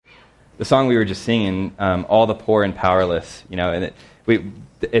the song we were just singing, all the poor and powerless, and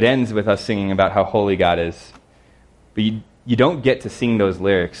it ends with us singing about how holy God is. But you don't get to sing those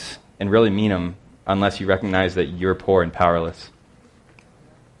lyrics and really mean them unless you recognize that you're poor and powerless,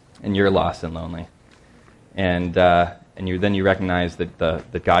 and you're lost and lonely, and then you recognize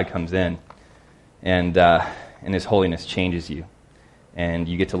that God comes in, and His holiness changes you, and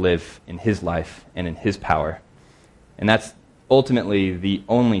you get to live in His life and in His power, and that's ultimately the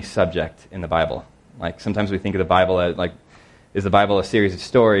only subject in the Bible. Like sometimes we think of the Bible as like, is the Bible a series of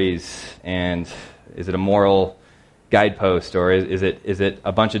stories, and is it a moral guidepost, or is it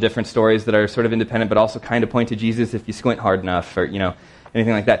a bunch of different stories that are sort of independent but also kind of point to Jesus if you squint hard enough, or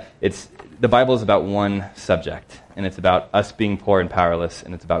anything like that? The Bible is about one subject, and it's about us being poor and powerless,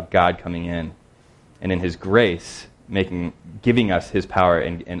 and it's about God coming in, and in His grace giving us His power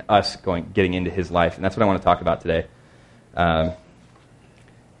and us getting into His life, and that's what I want to talk about today.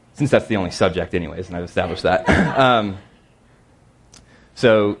 Since that's the only subject, anyways, and I've established that.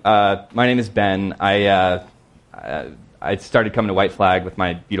 So my name is Ben. I started coming to White Flag with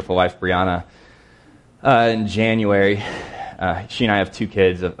my beautiful wife, Brianna, in January. She and I have two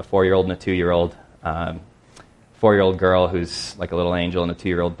kids, a 4-year-old and a 2-year-old. 4-year-old girl who's like a little angel, and a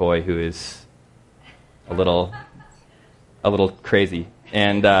 2-year-old boy who is a little crazy.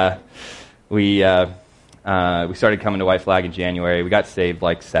 And we started coming to White Flag in January. We got saved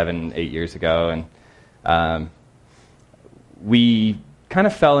like 7-8 years ago, and we kind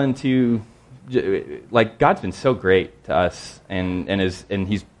of fell into, like, God's been so great to us, and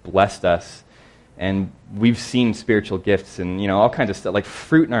He's blessed us, and we've seen spiritual gifts and all kinds of stuff, like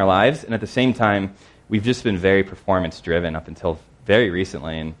fruit in our lives, and at the same time, we've just been very performance driven up until very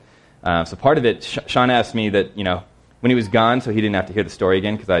recently. And so part of it, Sean asked me that when he was gone, so he didn't have to hear the story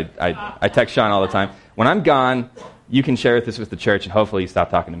again, because I text Sean all the time, when I'm gone, you can share this with the church, and hopefully you stop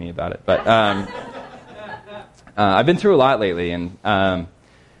talking to me about it. But I've been through a lot lately, and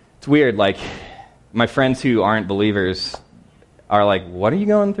it's weird. Like, my friends who aren't believers are like, "What are you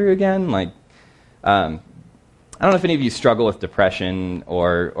going through again?" Like, I don't know if any of you struggle with depression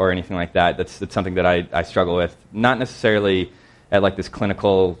or anything like that. That's something that I struggle with. Not necessarily at like this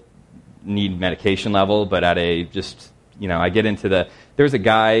clinical need medication level, but at a just, I get into there's a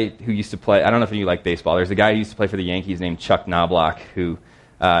guy who used to play, I don't know if you like baseball, there's a guy who used to play for the Yankees named Chuck Knobloch, who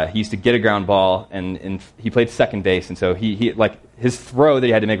he used to get a ground ball, and he played second base, and so he like, his throw that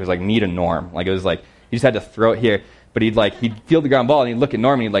he had to make was like knee to Norm. Like, it was like, he just had to throw it here, but he'd field the ground ball, and he'd look at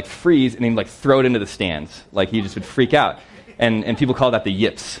Norm, and he'd like freeze, and he'd like throw it into the stands. Like, he just would freak out. And people call that the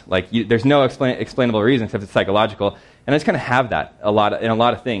yips. Like, there's no explainable reason except it's psychological. And I just kind of have that in a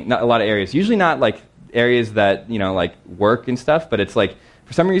lot of things, not a lot of areas. Usually not like areas that, like work and stuff, but it's like,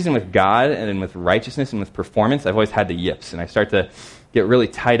 for some reason with God and with righteousness and with performance, I've always had the yips. And I start to get really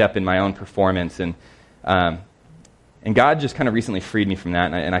tied up in my own performance. And God just kind of recently freed me from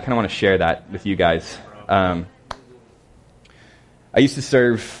that. And I kind of want to share that with you guys. I used to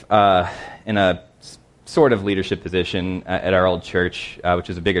serve in a sort of leadership position at our old church, which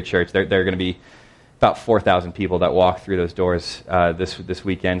is a bigger church. There are going to be about 4,000 people that walk through those doors this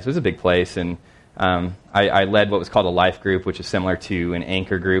weekend. So it's a big place, and I led what was called a life group, which is similar to an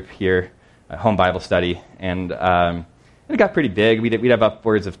anchor group here, a home Bible study, and it got pretty big. We'd have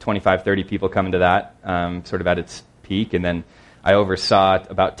upwards of 25, 30 people coming to that, sort of at its peak, and then I oversaw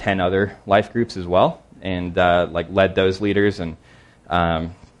about 10 other life groups as well, and led those leaders, and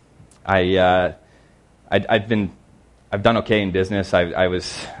I've done okay in business. I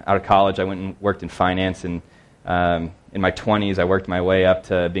was out of college. I went and worked in finance, and in my 20s, I worked my way up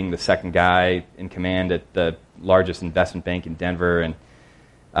to being the second guy in command at the largest investment bank in Denver, and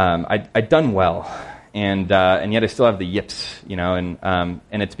I'd done well, and yet I still have the yips, and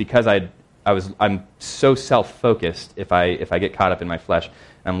it's because I'm so self-focused. If I get caught up in my flesh,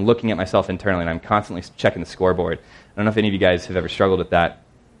 I'm looking at myself internally, and I'm constantly checking the scoreboard. I don't know if any of you guys have ever struggled with that.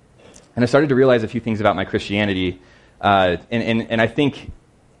 And I started to realize a few things about my Christianity, and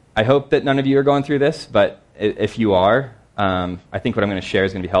I hope that none of you are going through this, but if you are, I think what I'm going to share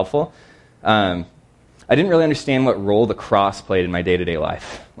is going to be helpful. I didn't really understand what role the cross played in my day-to-day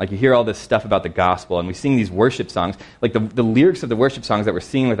life. Like, you hear all this stuff about the gospel, and we sing these worship songs. Like, the lyrics of the worship songs that we're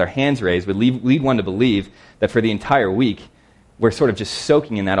singing with our hands raised would lead one to believe that for the entire week, we're sort of just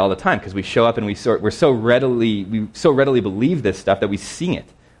soaking in that all the time, because we show up and we so readily believe this stuff that we sing it.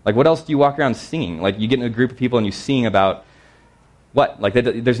 Like, what else do you walk around singing? Like, you get in a group of people and you sing about what? Like,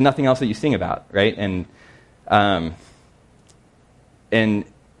 there's nothing else that you sing about, right? And I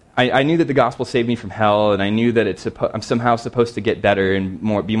knew that the gospel saved me from hell, and I knew that I'm somehow supposed to get better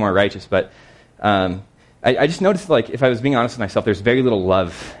and be more righteous. But I just noticed, like, if I was being honest with myself, there's very little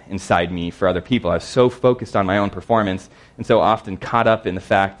love inside me for other people. I was so focused on my own performance and so often caught up in the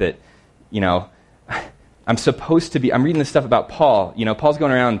fact that, I'm supposed to be, I'm reading this stuff about Paul. Paul's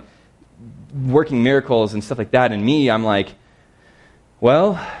going around working miracles and stuff like that, and me, I'm like,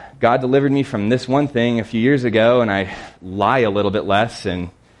 well, God delivered me from this one thing a few years ago, and I lie a little bit less,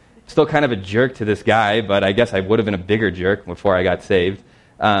 and still kind of a jerk to this guy, but I guess I would have been a bigger jerk before I got saved.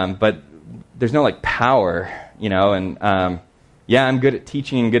 But there's no, power, and I'm good at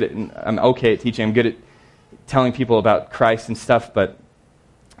teaching, I'm okay at teaching, I'm good at telling people about Christ and stuff, but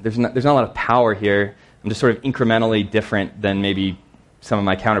there's not a lot of power here. I'm just sort of incrementally different than maybe some of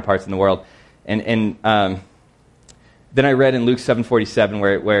my counterparts in the world. And then I read in Luke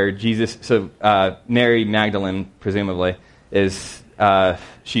 7:47 where Jesus, Mary Magdalene, presumably, is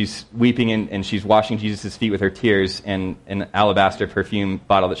she's weeping and she's washing Jesus' feet with her tears and an alabaster perfume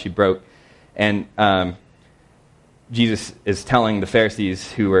bottle that she broke. And Jesus is telling the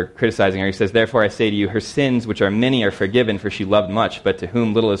Pharisees who were criticizing her, he says, "Therefore I say to you, her sins, which are many, are forgiven, for she loved much, but to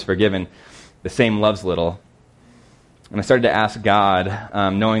whom little is forgiven, the same loves little." And I started to ask God,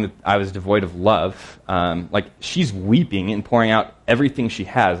 knowing that I was devoid of love, she's weeping and pouring out everything she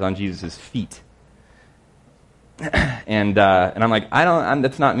has on Jesus' feet. And I'm like,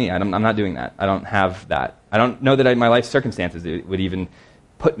 that's not me. I'm not doing that. I don't have that. I don't know that my life circumstances would even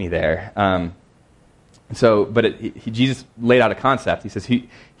put me there. Jesus laid out a concept. He says, he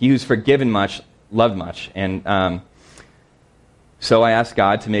who's forgiven much, loved much. And so I asked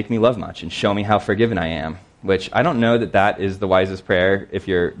God to make me love much and show me how forgiven I am, which I don't know that is the wisest prayer if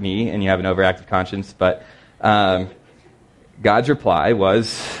you're me and you have an overactive conscience. But God's reply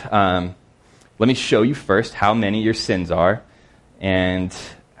was, let me show you first how many your sins are and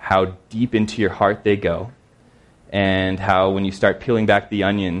how deep into your heart they go, and how when you start peeling back the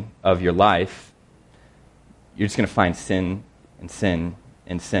onion of your life, you're just going to find sin and sin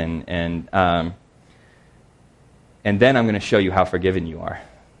and sin. And then I'm going to show you how forgiven you are.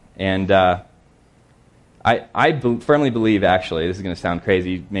 And I firmly believe, actually, this is going to sound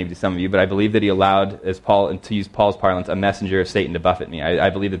crazy maybe to some of you, but I believe that he allowed, to use Paul's parlance, a messenger of Satan to buffet me. I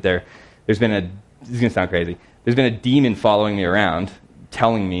believe that there's been this is going to sound crazy, there's been a demon following me around,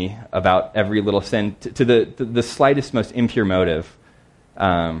 telling me about every little sin, to the slightest, most impure motive.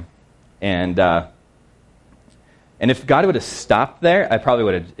 And if God would have stopped there,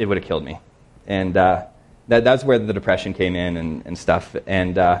 it would have killed me. And that's where the depression came in and stuff.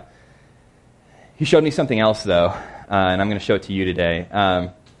 And he showed me something else, though, and I'm going to show it to you today.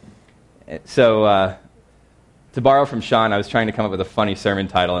 To borrow from Sean, I was trying to come up with a funny sermon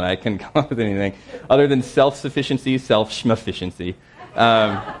title, and I couldn't come up with anything other than self-sufficiency, self-schmufficiency.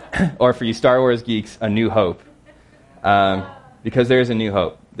 Or for you Star Wars geeks, A New Hope. Because there's a new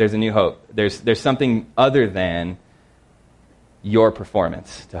hope. There's a new hope. There's something other than your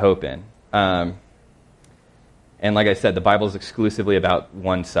performance to hope in. And like I said, the Bible is exclusively about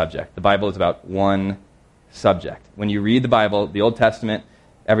one subject. The Bible is about one subject. When you read the Bible, the Old Testament,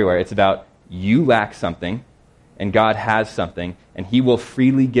 everywhere, it's about you lack something, and God has something, and he will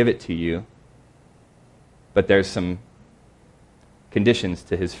freely give it to you. But there's some conditions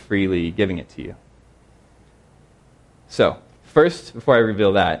to his freely giving it to you. So, first, before I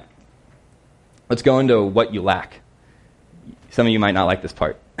reveal that, let's go into what you lack. Some of you might not like this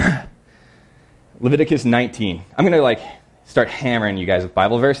part. Leviticus 19. I'm going to start hammering you guys with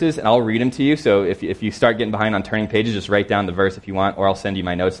Bible verses, and I'll read them to you. So if you start getting behind on turning pages, just write down the verse if you want, or I'll send you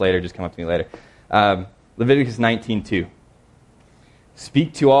my notes later. Just come up to me later. Leviticus 19:2.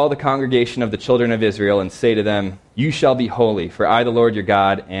 Speak to all the congregation of the children of Israel and say to them, you shall be holy, for I, the Lord your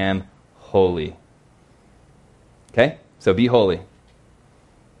God, am holy. Okay? So be holy.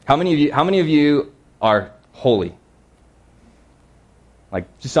 How many of you are holy?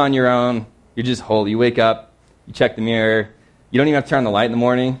 Just on your own, you're just holy. You wake up, you check the mirror. You don't even have to turn on the light in the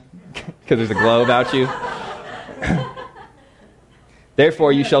morning because there's a glow about you.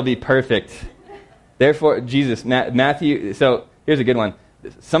 Therefore, you shall be perfect. Therefore, Jesus, Matthew, so here's a good one.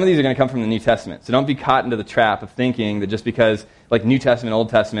 Some of these are going to come from the New Testament. So don't be caught into the trap of thinking that just because, New Testament, Old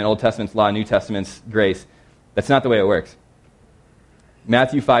Testament's law, New Testament's grace, that's not the way it works.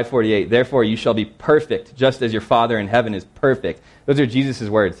 Matthew 5:48, therefore you shall be perfect, just as your Father in heaven is perfect. Those are Jesus'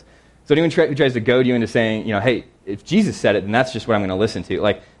 words. So anyone who tries to goad you into saying, hey, if Jesus said it, then that's just what I'm going to listen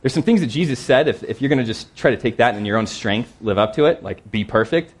to. There's some things that Jesus said, if you're going to just try to take that and in your own strength, live up to it, be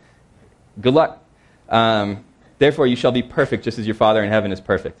perfect, good luck. Therefore you shall be perfect, just as your Father in heaven is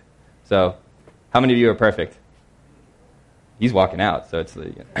perfect. So, how many of you are perfect? He's walking out, so it's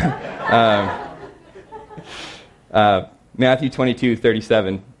Matthew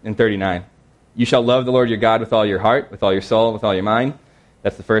 22:37 and 39. You shall love the Lord your God with all your heart, with all your soul, with all your mind.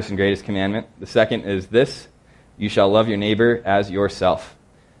 That's the first and greatest commandment. The second is this: you shall love your neighbor as yourself.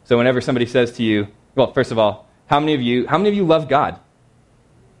 So whenever somebody says to you, well, first of all, how many of you love God?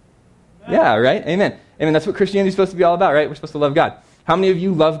 Yeah, right? Amen. Amen. That's what Christianity is supposed to be all about, right? We're supposed to love God. How many of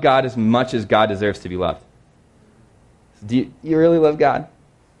you love God as much as God deserves to be loved? Do you really love God?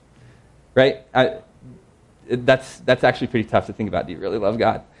 Right? That's actually pretty tough to think about. Do you really love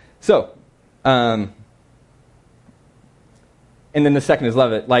God? So, and then the second is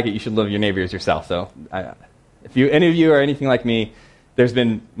love it. Like it, you should love your neighbor as yourself. So, if any of you are anything like me, there's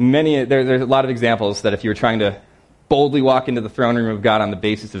a lot of examples that if you were trying to boldly walk into the throne room of God on the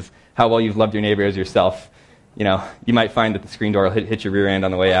basis of how well you've loved your neighbor as yourself, you might find that the screen door will hit your rear end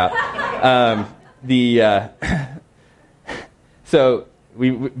on the way out. So,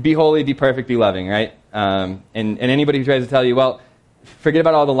 be holy, be perfect, be loving, right? And anybody who tries to tell you, well, forget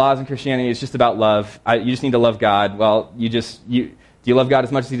about all the laws in Christianity, it's just about love. You just need to love God. Well, do you love God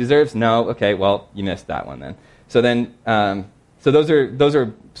as much as he deserves? No? Okay, well, you missed that one then. So then, so those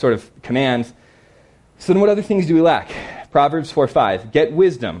are sort of commands. So then what other things do we lack? Proverbs 4:5, get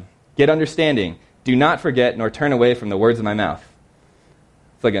wisdom, get understanding. Do not forget nor turn away from the words of my mouth.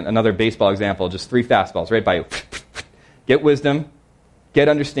 It's like another baseball example, just 3 fastballs right by you. Get wisdom, get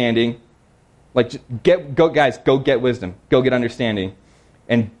understanding. Go get wisdom, go get understanding,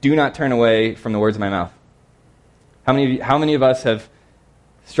 and do not turn away from the words of my mouth. How many of us have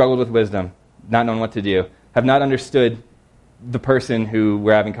struggled with wisdom, not knowing what to do, have not understood the person who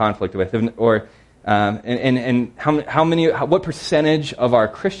we're having conflict with, or what percentage of our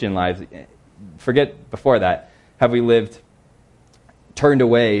Christian lives, forget before that, have we lived turned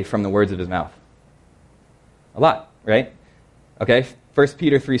away from the words of his mouth? A lot, right? Okay, 1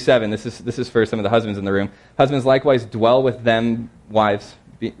 Peter 3:7, this is for some of the husbands in the room. Husbands, likewise, dwell with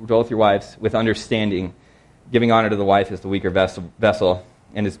your wives with understanding, giving honor to the wife as the weaker vessel,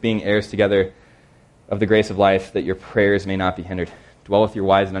 and as being heirs together of the grace of life, that your prayers may not be hindered. Dwell with your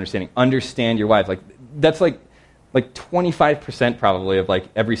wives in understanding. Understand your wives. That's like 25% probably of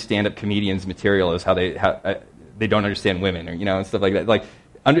every stand-up comedian's material is how they don't understand women, or and stuff like that.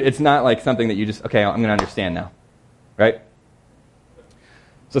 It's not like something that you just, okay, I'm going to understand now, right?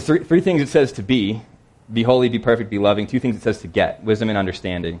 So three things it says to be holy, be perfect, be loving. 2 things it says to get, wisdom and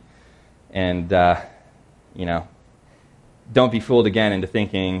understanding. And, don't be fooled again into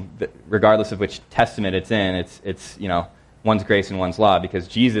thinking that regardless of which testament it's in, it's one's grace and one's law, because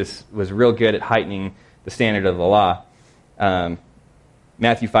Jesus was real good at heightening the standard of the law.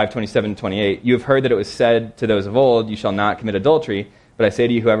 Matthew 5:27-28, you have heard that it was said to those of old, you shall not commit adultery, but I say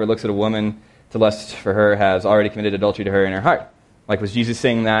to you, whoever looks at a woman to lust for her has already committed adultery to her in her heart. Was Jesus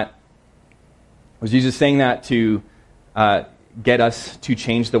saying that? Was Jesus saying that to get us to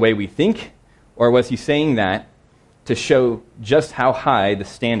change the way we think? Or was he saying that to show just how high the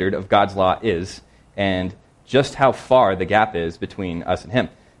standard of God's law is and just how far the gap is between us and him?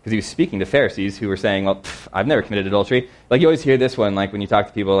 Because he was speaking to Pharisees who were saying, well, I've never committed adultery. You always hear this one, when you talk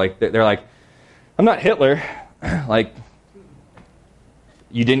to people, they're like, I'm not Hitler.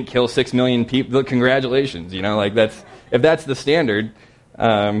 You didn't kill 6 million people. Congratulations. If that's the standard,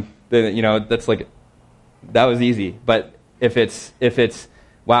 then that's that was easy. But if it's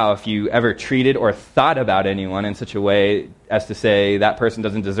wow, if you ever treated or thought about anyone in such a way as to say that person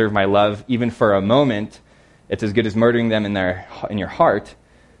doesn't deserve my love even for a moment, it's as good as murdering them in your heart.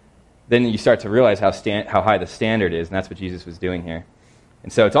 Then you start to realize how high the standard is, and that's what Jesus was doing here.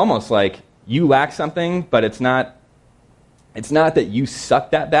 And so it's almost like you lack something, but it's not that you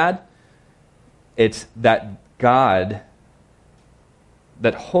suck that bad. It's that God,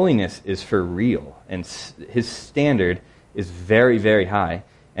 that holiness is for real, and his standard is very, very high.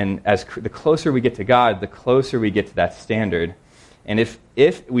 And as the closer we get to God, the closer we get to that standard. And if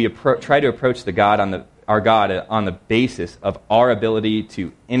we try to approach our God on the basis of our ability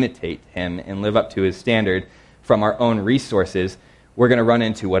to imitate him and live up to his standard from our own resources, we're going to run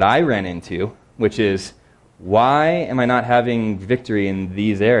into what I ran into, which is, why am I not having victory in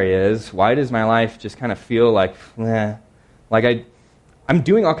these areas? Why does my life just kind of feel I'm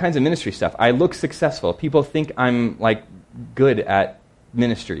doing all kinds of ministry stuff. I look successful. People think I'm good at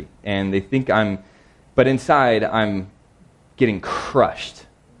ministry, and they think but inside I'm getting crushed.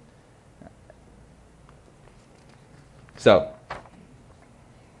 So,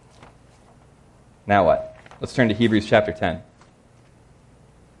 now what? Let's turn to Hebrews chapter 10.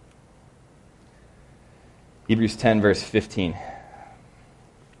 Hebrews 10, verse 15.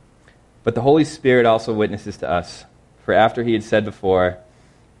 But the Holy Spirit also witnesses to us, for after he had said before,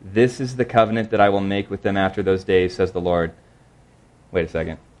 this is the covenant that I will make with them after those days, says the Lord. Wait a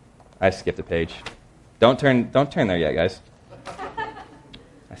second. I skipped a page. Don't turn there yet, guys.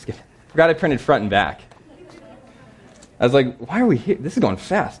 I forgot I printed front and back. I was like, why are we here? This is going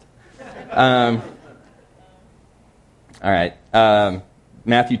fast. All right.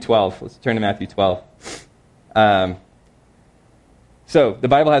 Matthew 12. Let's turn to Matthew 12. So the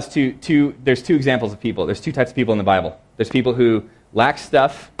Bible has there's two examples of people. There's two types of people in the Bible. There's people who lack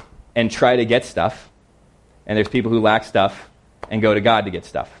stuff and try to get stuff. And there's people who lack stuff and go to God to get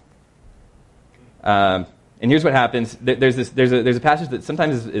stuff. And here's what happens. There's a passage that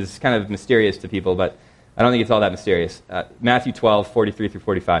sometimes is kind of mysterious to people, but I don't think it's all that mysterious. Matthew 12, 43 through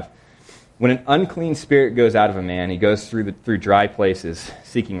 45. When an unclean spirit goes out of a man, he goes through dry places,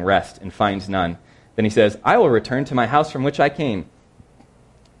 seeking rest, and finds none. Then he says, I will return to my house from which I came.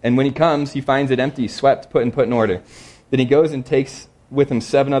 And when he comes, he finds it empty, swept, put in order. Then he goes and takes with him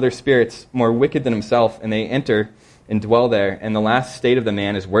 7 other spirits, more wicked than himself, and they enter and dwell there. And the last state of the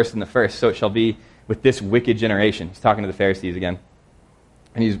man is worse than the first, so it shall be with this wicked generation. He's talking to the Pharisees again.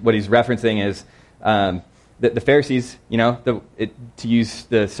 And what he's referencing is the Pharisees, to use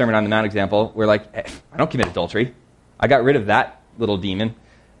the Sermon on the Mount example, were like, hey, I don't commit adultery. I got rid of that little demon.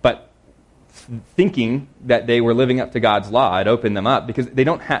 But thinking that they were living up to God's law, it opened them up because they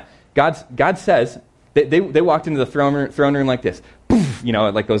don't have... God says... They walked into the throne room like this. Poof,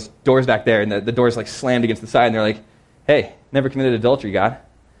 like those doors back there, and the doors like slammed against the side, and they're like, hey, never committed adultery, God.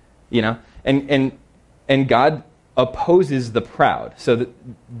 And God opposes the proud, so that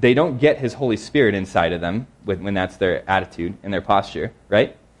they don't get his Holy Spirit inside of them when that's their attitude and their posture,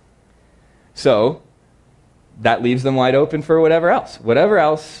 right? So that leaves them wide open for whatever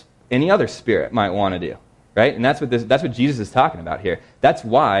else any other spirit might want to do, right? And that's what Jesus is talking about here. That's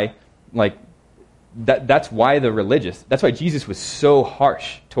why, that's why Jesus was so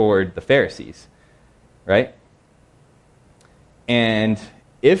harsh toward the Pharisees, right? And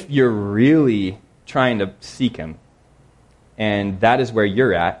if you're really trying to seek him, and that is where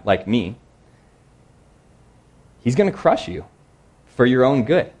you're at, like me, he's going to crush you for your own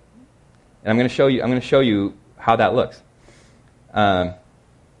good. And I'm going to show you how that looks. The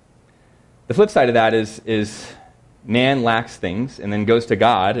flip side of that is man lacks things and then goes to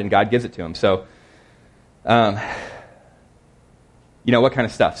God, and God gives it to him. So, what kind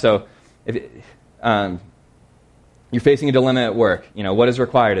of stuff? So, if you're facing a dilemma at work, what is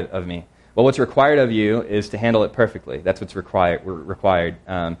required of me? Well, what's required of you is to handle it perfectly. That's what's required.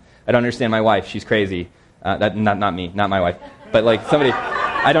 I don't understand my wife. She's crazy. Not me, not my wife. But somebody,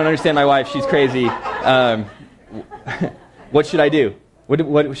 I don't understand my wife. She's crazy. What should I do?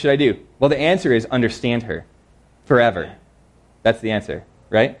 What should I do? Well, the answer is understand her forever. That's the answer,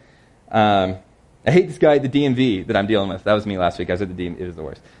 right? I hate this guy at the DMV that I'm dealing with. That was me last week. I was at the DMV. It was the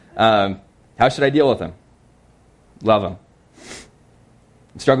worst. How should I deal with him? Love him.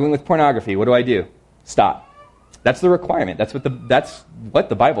 I'm struggling with pornography. What do I do? Stop. That's the requirement. That's what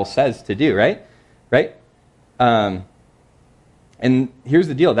the Bible says to do, right? Right? And here's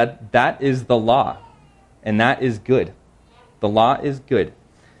the deal. That is the law. And that is good. The law is good.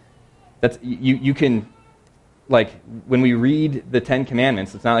 That's you can, when we read the 10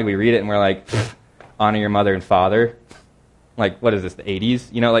 Commandments, it's not like we read it and we're like, honor your mother and father. What is this, the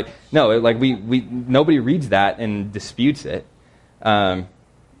 80s? No, nobody reads that and disputes it.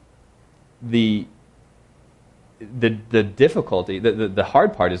 The difficulty, the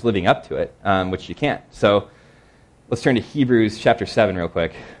hard part is living up to it, which you can't. So let's turn to Hebrews chapter 7 real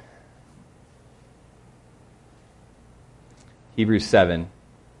quick. Hebrews 7.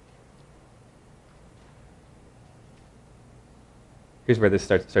 Here's where this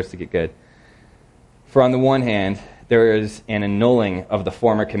starts to get good. For on the one hand, there is an annulling of the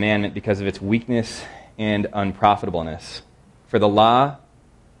former commandment because of its weakness and unprofitableness. For the law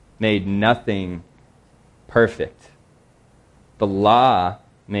made nothing perfect. The law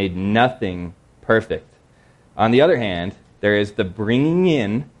made nothing perfect. On the other hand, there is the bringing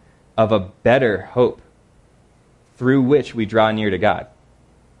in of a better hope through which we draw near to God.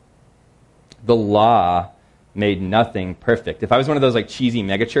 The law made nothing perfect. If I was one of those cheesy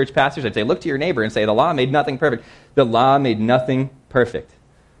megachurch pastors, I'd say, look to your neighbor and say, the law made nothing perfect. The law made nothing perfect.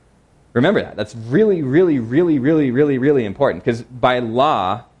 Remember that. That's really, really, really, really, really, really important. Because by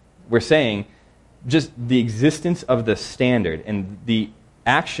law, we're saying just the existence of the standard and the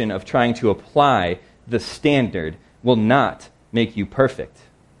action of trying to apply the standard will not make you perfect.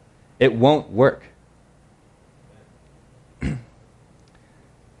 It won't work.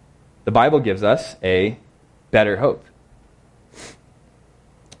 The Bible gives us a better hope.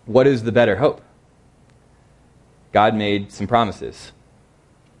 What is the better hope? God made some promises.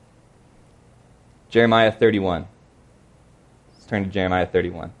 Jeremiah 31. Let's turn to Jeremiah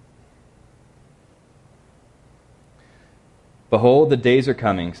 31. Behold, the days are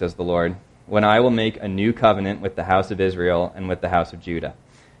coming, says the Lord, when I will make a new covenant with the house of Israel and with the house of Judah.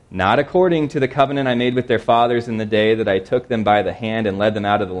 Not according to the covenant I made with their fathers in the day that I took them by the hand and led them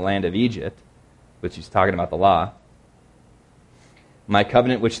out of the land of Egypt, which he's talking about the law, my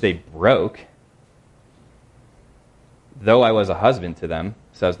covenant which they broke, though I was a husband to them,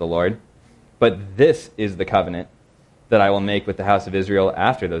 says the Lord. But this is the covenant that I will make with the house of Israel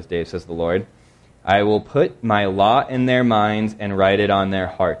after those days, says the Lord. I will put my law in their minds and write it on their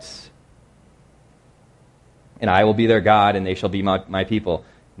hearts. And I will be their God, and they shall be my people.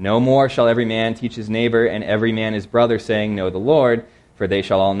 No more shall every man teach his neighbor and every man his brother, saying, Know the Lord, for they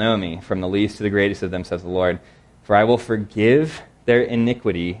shall all know me, from the least to the greatest of them, says the Lord. For I will forgive their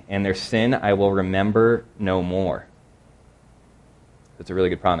iniquity, and their sin I will remember no more. That's a really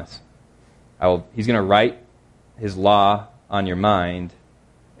good promise. He's going to write his law on your mind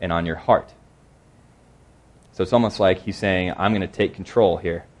and on your heart. So it's almost like he's saying, I'm going to take control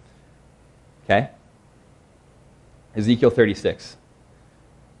here. Okay? Ezekiel 36.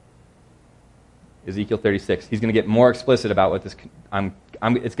 Ezekiel 36. He's going to get more explicit about what this.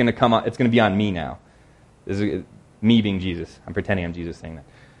 It's going to come. It's going to be on me now. This is me being Jesus. I'm pretending I'm Jesus saying that.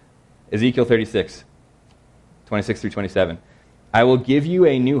 Ezekiel 36, 26 through 27. I will give you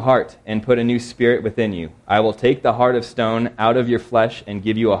a new heart and put a new spirit within you. I will take the heart of stone out of your flesh and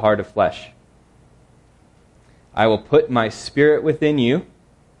give you a heart of flesh. I will put my spirit within you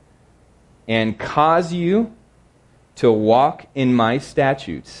and cause you to walk in my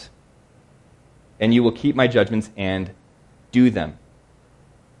statutes, and you will keep my judgments and do them.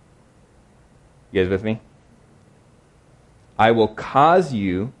 You guys with me? I will cause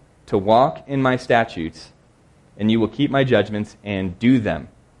you to walk in my statutes, and you will keep my judgments and do them.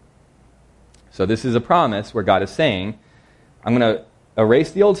 So this is a promise where God is saying, I'm going to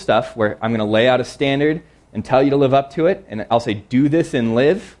erase the old stuff, where I'm going to lay out a standard and tell you to live up to it, and I'll say, do this and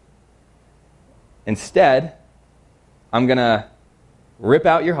live. Instead, I'm going to rip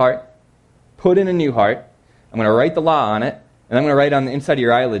out your heart, put in a new heart. I'm going to write the law on it, and I'm going to write it on the inside of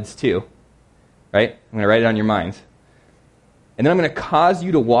your eyelids too. Right? I'm going to write it on your minds. And then I'm going to cause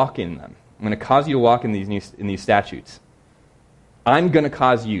you to walk in them. I'm going to cause you to walk in these statutes. I'm going to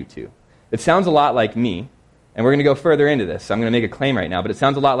cause you to. It sounds a lot like me, and we're going to go further into this. I'm going to make a claim right now, but it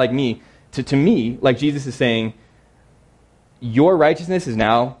sounds a lot like me. To me, like Jesus is saying, your righteousness is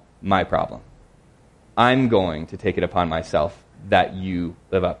now my problem. I'm going to take it upon myself that you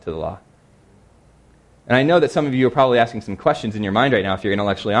live up to the law. And I know that some of you are probably asking some questions in your mind right now if you're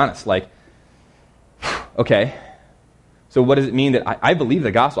intellectually honest. Like, okay, so what does it mean that I believe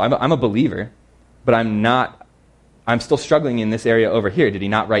the gospel? I'm a believer, but I'm still struggling in this area over here. Did he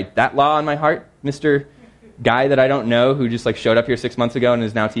not write that law on my heart, Mr. Guy that I don't know who just showed up here 6 months ago and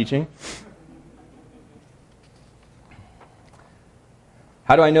is now teaching?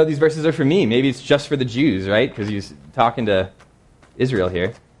 How do I know these verses are for me? Maybe it's just for the Jews, right? Because he's talking to Israel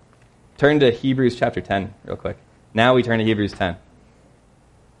here. Turn to Hebrews chapter 10 real quick. Now we turn to Hebrews 10.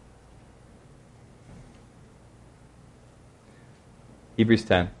 Hebrews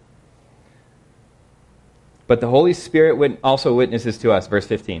 10. But the Holy Spirit also witnesses to us, verse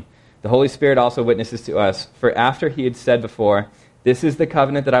 15. The Holy Spirit also witnesses to us, for after he had said before, this is the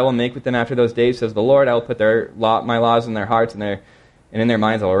covenant that I will make with them after those days, says the Lord, I will put my laws in their hearts and in their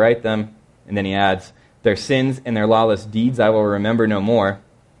minds I will write them. And then he adds, their sins and their lawless deeds I will remember no more.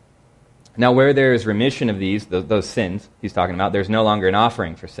 Now where there is remission of those sins he's talking about, there's no longer an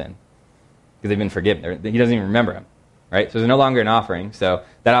offering for sin, because they've been forgiven. He doesn't even remember them, right? So there's no longer an offering. So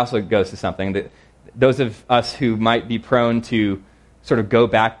that also goes to something that those of us who might be prone to sort of go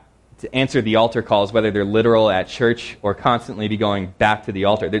back to answer the altar calls, whether they're literal at church or constantly be going back to the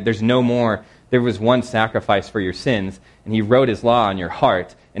altar. There's no more. There was one sacrifice for your sins, and he wrote his law on your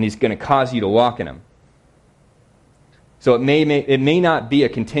heart, and he's going to cause you to walk in them. So it may not be a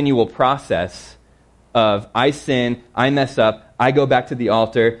continual process of I sin, I mess up, I go back to the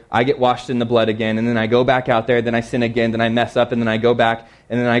altar, I get washed in the blood again, and then I go back out there, then I sin again, then I mess up, and then I go back,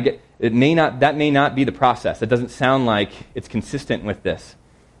 and then I get. That may not be the process. It doesn't sound like it's consistent with this.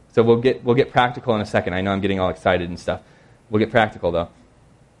 So we'll get practical in a second. I know I'm getting all excited and stuff. We'll get practical though.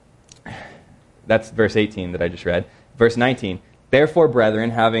 That's verse 18 that I just read. Verse 19. Therefore,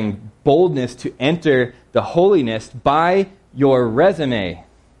 brethren, having boldness to enter the holiness by your resume.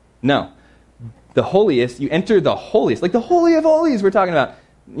 No. The holiest, you enter the holiest. Like the Holy of Holies we're talking about.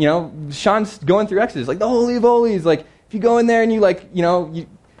 You know, Sean's going through Exodus. Like the Holy of Holies. Like if you go in there and you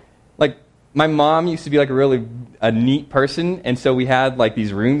my mom used to be a neat person, and so we had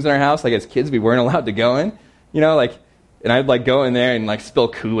these rooms in our house. As kids, we weren't allowed to go in, and I'd go in there and spill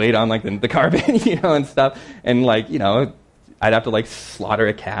Kool-Aid on the carpet, and stuff, and I'd have to like slaughter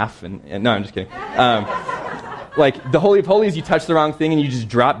a calf, and no, I'm just kidding. Like the Holy of Holies, you touch the wrong thing and you just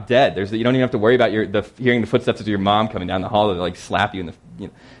drop dead. You don't even have to worry about hearing the footsteps of your mom coming down the hall to like slap you in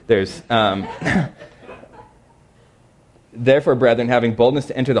the. There's. Therefore, brethren, having boldness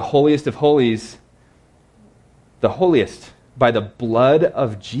to enter the holiest of holies, the holiest by the blood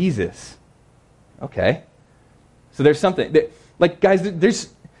of Jesus. Okay, so there's something like, guys. There's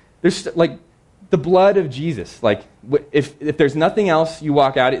like the blood of Jesus. Like, if there's nothing else, you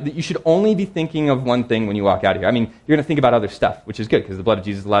walk out. You should only be thinking of one thing when you walk out of here. I mean, you're going to think about other stuff, which is good because the blood of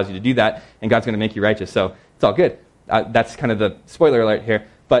Jesus allows you to do that, and God's going to make you righteous. So it's all good. That's kind of the spoiler alert here.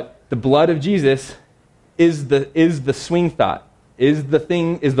 But the blood of Jesus is the swing thought, is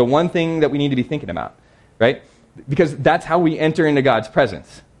the one thing that we need to be thinking about, right? Because that's how we enter into God's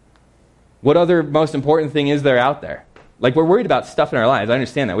presence. What other most important thing is there out there? Like, we're worried about stuff in our lives. I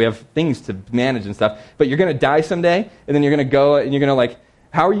understand that. We have things to manage and stuff. But you're going to die someday, and then you're going to go, and you're going to, like,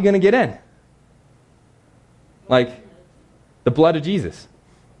 how are you going to get in? Like, the blood of Jesus.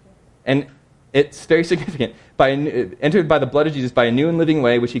 And it's very significant. Entered by the blood of Jesus by a new and living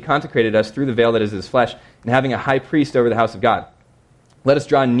way, which he consecrated us through the veil that is his flesh, and having a high priest over the house of God. Let us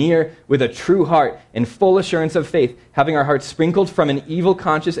draw near with a true heart and full assurance of faith, having our hearts sprinkled from an evil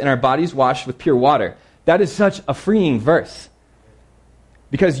conscience and our bodies washed with pure water. That is such a freeing verse.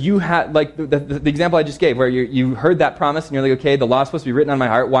 Because you had, like the example I just gave, where you heard that promise and you're like, okay, the law is supposed to be written on my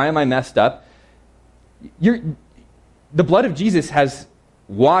heart. Why am I messed up? The blood of Jesus has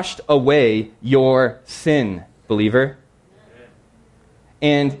washed away your sin, believer.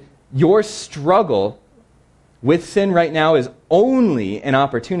 And your struggle with sin right now is only an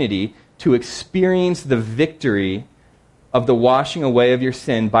opportunity to experience the victory of the washing away of your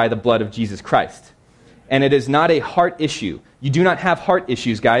sin by the blood of Jesus Christ. And it is not a heart issue. You do not have heart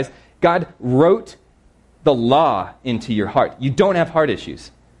issues, guys. God wrote the law into your heart. You don't have heart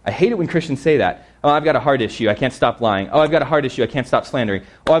issues. I hate it when Christians say that. Oh, I've got a heart issue. I can't stop lying. Oh, I've got a heart issue. I can't stop slandering.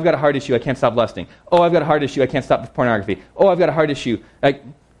 Oh, I've got a heart issue. I can't stop lusting. Oh, I've got a heart issue. I can't stop with pornography. Oh, I've got a heart issue.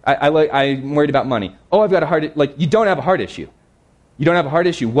 I'm worried about money. Oh, I've got a heart. Like, you don't have a heart issue. You don't have a heart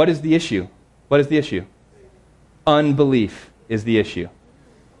issue. What is the issue? What is the issue? Unbelief is the issue.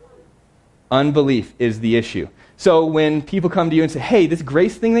 Unbelief is the issue. So when people come to you and say, hey, this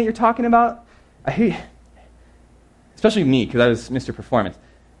grace thing that you're talking about, I hate, especially me, because I was Mr. Performance.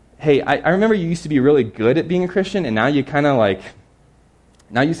 Hey, I remember you used to be really good at being a Christian, and now you kind of like,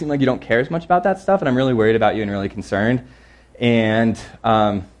 now you seem like you don't care as much about that stuff, and I'm really worried about you and really concerned. And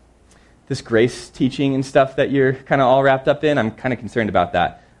this grace teaching and stuff that you're kind of all wrapped up in, I'm kind of concerned about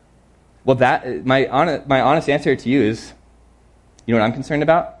that. Well, my honest answer to you is, you know what I'm concerned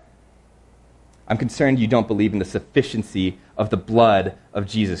about? I'm concerned you don't believe in the sufficiency of the blood of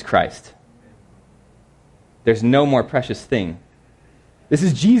Jesus Christ. There's no more precious thing. This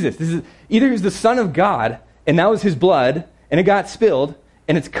is Jesus. This is either he was the Son of God, and that was his blood, and it got spilled,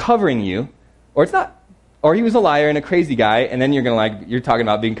 and it's covering you, or it's not. Or he was a liar and a crazy guy, and then you're talking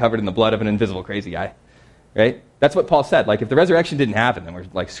about being covered in the blood of an invisible crazy guy. Right? That's what Paul said. Like, if the resurrection didn't happen, then we're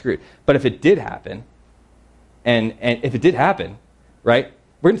like screwed. But if it did happen, and if it did happen, right?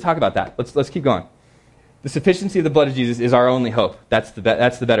 We're going to talk about that. Let's keep going. The sufficiency of the blood of Jesus is our only hope. That's the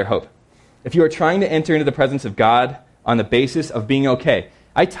better hope. If you are trying to enter into the presence of God on the basis of being okay,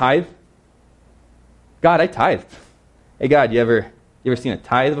 I tithe. God, I tithe. Hey, God, you ever seen a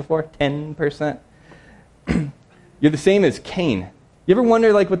tithe before? 10%. You're the same as Cain. You ever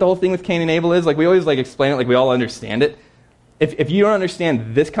wonder like what the whole thing with Cain and Abel is? Like, we always like explain it like we all understand it. If you don't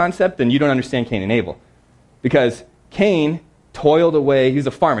understand this concept, then you don't understand Cain and Abel, because Cain toiled away. He was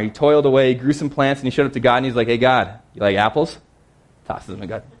a farmer. He toiled away, grew some plants, and he showed up to God, and he's like, hey, God, you like apples? Tosses them to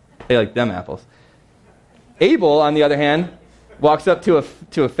God. They like them apples. Abel, on the other hand, walks up to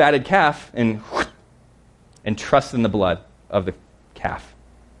a fatted calf and trusts in the blood of the calf.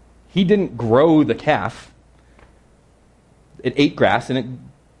 He didn't grow the calf. It ate grass, and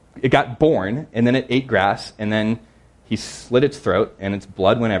it got born, and then it ate grass, and then he slit its throat, and its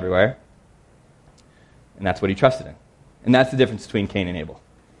blood went everywhere. And that's what he trusted in. And that's the difference between Cain and Abel.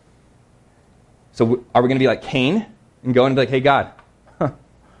 So are we going to be like Cain and go and be like, hey, God,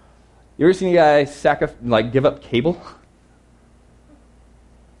 you ever seen a guy give up cable?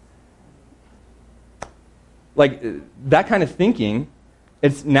 Like, that kind of thinking,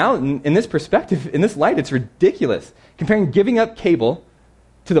 it's now, in this perspective, in this light, it's ridiculous. Comparing giving up cable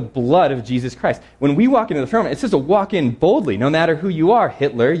to the blood of Jesus Christ. When we walk into the throne room, it says to walk in boldly, no matter who you are.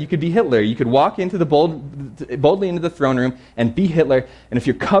 Hitler, you could be Hitler. You could walk into boldly into the throne room and be Hitler. And if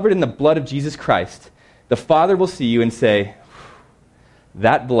you're covered in the blood of Jesus Christ, the Father will see you and say,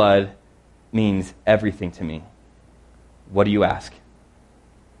 that blood means everything to me. What do you ask?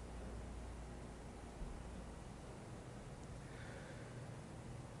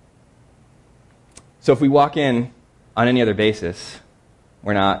 So if we walk in on any other basis,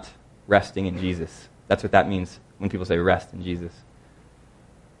 we're not resting in Jesus. That's what that means when people say rest in Jesus.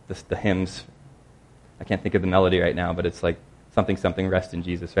 The hymns, I can't think of the melody right now, but it's like something, rest in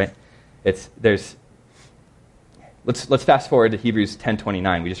Jesus, right? Let's fast forward to Hebrews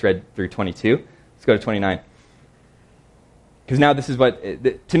 10:29. We just read through 22. Let's go to 29. Because now this is what,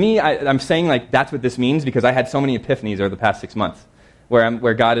 to me, I'm saying like that's what this means because I had so many epiphanies over the past 6 months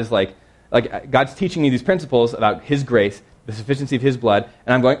where God is like God's teaching me these principles about His grace, the sufficiency of His blood,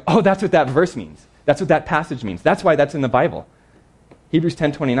 and I'm going, oh, that's what that verse means. That's what that passage means. That's why that's in the Bible. Hebrews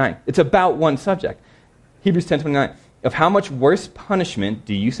 10:29. It's about one subject. Hebrews 10:29. Of how much worse punishment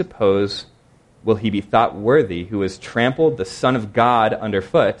do you suppose will he be thought worthy who has trampled the Son of God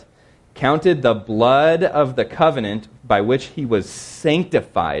underfoot, counted the blood of the covenant by which he was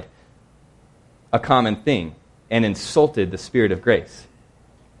sanctified a common thing, and insulted the Spirit of grace?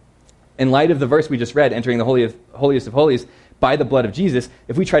 In light of the verse we just read, entering the holiest of holies by the blood of Jesus,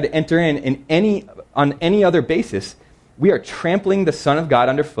 if we try to enter on any other basis, we are trampling the Son of God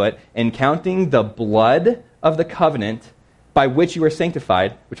underfoot and counting the blood of the covenant by which you are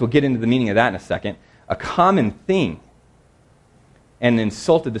sanctified, which we'll get into the meaning of that in a second, a common thing, and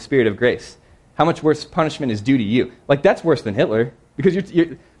insulted the Spirit of grace. How much worse punishment is due to you? Like, that's worse than Hitler, because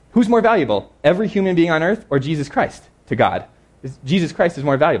who's more valuable, every human being on earth or Jesus Christ to God? Jesus Christ is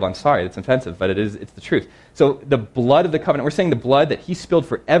more valuable. I'm sorry, it's offensive, but it's the truth. So the blood of the covenant, we're saying the blood that He spilled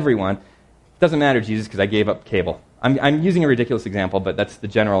for everyone, doesn't matter, Jesus, because I gave up cable. I'm using a ridiculous example, but that's the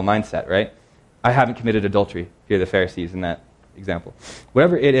general mindset, right? I haven't committed adultery, if you're the Pharisees in that example.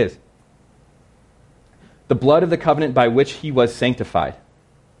 Whatever it is, the blood of the covenant by which He was sanctified.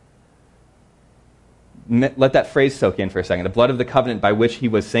 Let that phrase soak in for a second. The blood of the covenant by which He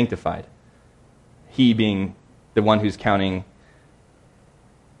was sanctified. He being the one who's counting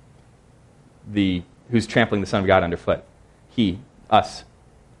who's trampling the Son of God underfoot. He, us.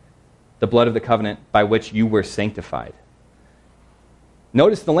 The blood of the covenant by which you were sanctified.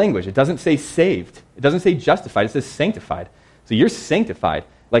 Notice the language. It doesn't say saved. It doesn't say justified. It says sanctified. So you're sanctified.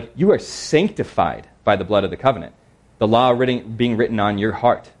 Like, you are sanctified by the blood of the covenant. The law being written on your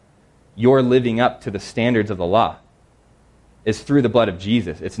heart. You're living up to the standards of the law. Is through the blood of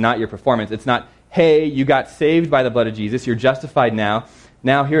Jesus. It's not your performance. It's not, hey, you got saved by the blood of Jesus. You're justified now.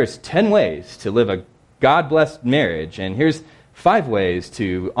 Now here's 10 ways to live a God-blessed marriage. And here's 5 ways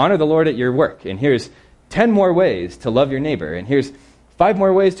to honor the Lord at your work. And here's 10 more ways to love your neighbor. And here's 5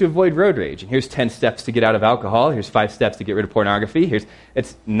 more ways to avoid road rage. And here's 10 steps to get out of alcohol. Here's 5 steps to get rid of pornography.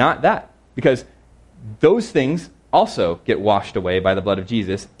 It's not that. Because those things also get washed away by the blood of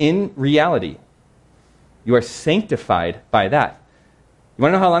Jesus in reality. You are sanctified by that. You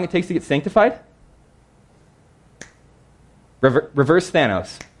want to know how long it takes to get sanctified? Reverse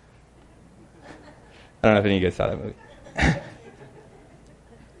Thanos. I don't know if any of you guys saw that movie.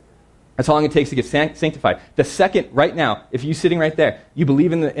 That's how long it takes to get sanctified. The second, right now, if you sitting right there, you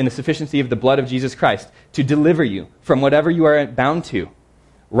believe in the sufficiency of the blood of Jesus Christ to deliver you from whatever you are bound to,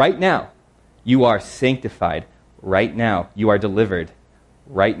 right now, you are sanctified. Right now, you are delivered.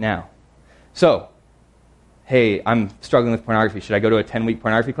 Right now. So, hey, I'm struggling with pornography. Should I go to a 10-week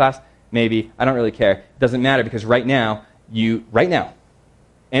pornography class? Maybe. I don't really care. It doesn't matter because right now,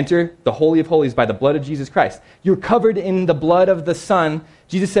 enter the Holy of Holies by the blood of Jesus Christ. You're covered in the blood of the Son.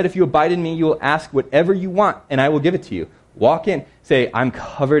 Jesus said, if you abide in me, you will ask whatever you want, and I will give it to you. Walk in. Say, I'm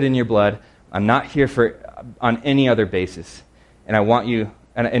covered in your blood. I'm not here on any other basis. And I want you,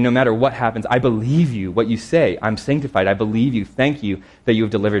 and no matter what happens, I believe you, what you say. I'm sanctified. I believe you. Thank you that you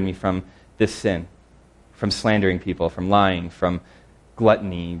have delivered me from this sin, from slandering people, from lying, from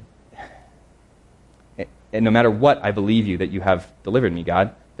gluttony. And no matter what, I believe you that you have delivered me,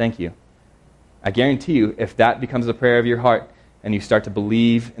 God. Thank you. I guarantee you, if that becomes a prayer of your heart and you start to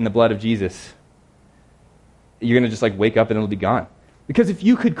believe in the blood of Jesus, you're going to just wake up and it'll be gone. Because if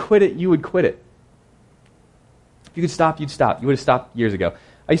you could quit it, you would quit it. If you could stop, you'd stop. You would have stopped years ago.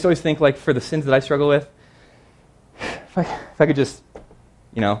 I used to always think, for the sins that I struggle with, if I could just,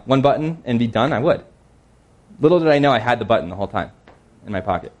 one button and be done, I would. Little did I know I had the button the whole time in my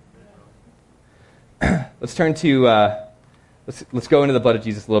pocket. Let's turn to, let's go into the blood of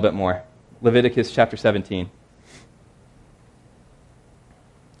Jesus a little bit more. Leviticus chapter 17.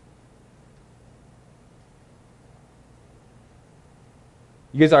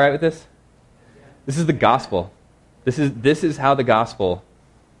 You guys all right with this? This is the gospel. This is how the gospel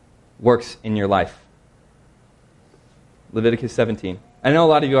works in your life. Leviticus 17. I know a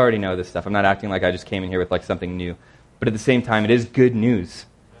lot of you already know this stuff. I'm not acting like I just came in here with something new. but at the same time, it is good news.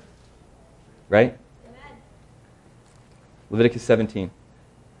 Right? Amen. Leviticus 17,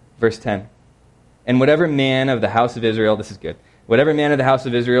 verse 10. And whatever man of the house of Israel, this is good, whatever man of the house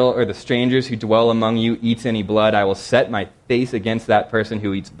of Israel or the strangers who dwell among you eats any blood, I will set my face against that person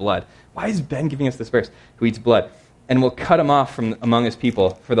who eats blood. Why is Ben giving us this verse? Who eats blood. And will cut him off from among his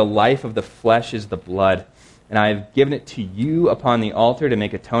people, for the life of the flesh is the blood. And I have given it to you upon the altar to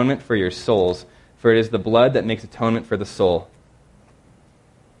make atonement for your souls, for it is the blood that makes atonement for the soul.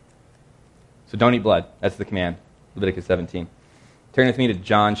 So don't eat blood. That's the command. Leviticus 17. Turn with me to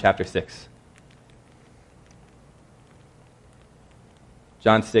John chapter 6.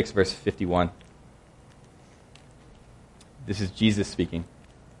 John 6, verse 51. This is Jesus speaking.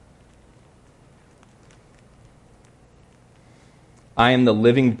 I am the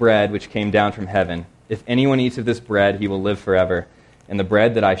living bread which came down from heaven. If anyone eats of this bread, he will live forever. And the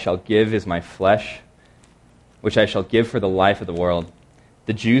bread that I shall give is my flesh, which I shall give for the life of the world.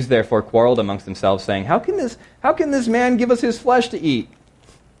 The Jews therefore quarreled amongst themselves, saying, How can this man give us his flesh to eat?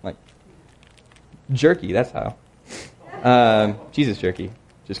 Like, jerky, that's how. Jesus jerky.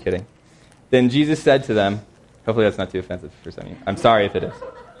 Just kidding. Then Jesus said to them, hopefully that's not too offensive for some of you. I'm sorry if it is.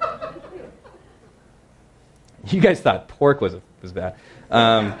 You guys thought pork was bad.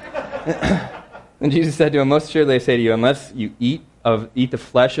 And Jesus said to him, Most assuredly I say to you, unless you eat the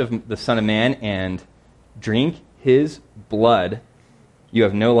flesh of the Son of Man and drink his blood, you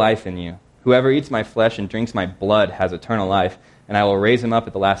have no life in you. Whoever eats my flesh and drinks my blood has eternal life, and I will raise him up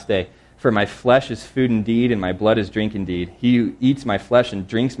at the last day. For my flesh is food indeed, and my blood is drink indeed. He who eats my flesh and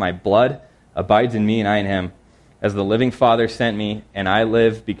drinks my blood abides in me, and I in him. As the living Father sent me, and I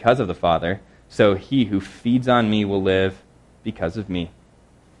live because of the Father, so he who feeds on me will live because of me.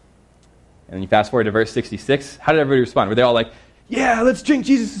 And then you fast forward to verse 66. How did everybody respond? Were they all like, yeah, let's drink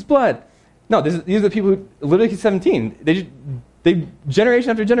Jesus' blood? No, these are the people who, Leviticus 17, they generation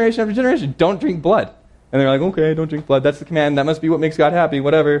after generation after generation, don't drink blood. And they're like, okay, don't drink blood. That's the command. That must be what makes God happy.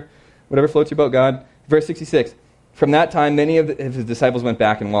 Whatever floats your boat, God. Verse 66. From that time, many of his disciples went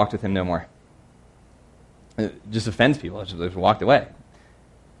back and walked with him no more. It just offends people. They just walked away.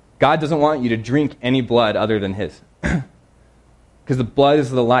 God doesn't want you to drink any blood other than his. Because the blood is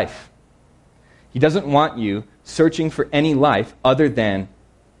the life. He doesn't want you searching for any life other than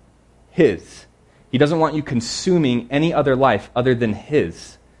his. He doesn't want you consuming any other life other than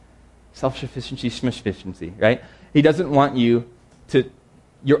his. Self-sufficiency, schmish-sufficiency, right? He doesn't want you to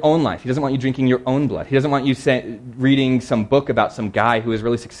your own life. He doesn't want you drinking your own blood. He doesn't want you reading some book about some guy who was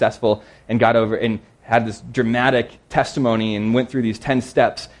really successful and got over and had this dramatic testimony and went through these 10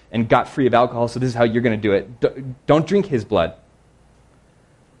 steps and got free of alcohol, so this is how you're going to do it. Don't drink his blood.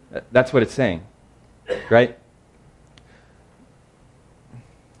 That's what it's saying, right?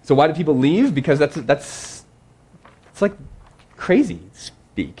 So why do people leave? Because it's like crazy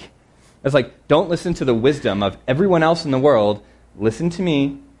speak. It's like, don't listen to the wisdom of everyone else in the world. Listen to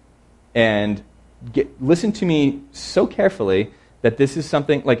me, and listen to me so carefully that this is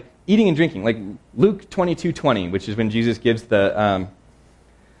something like eating and drinking. Like Luke 22:20, which is when Jesus gives the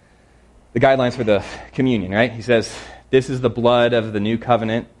guidelines for the communion, right? He says, this is the blood of the new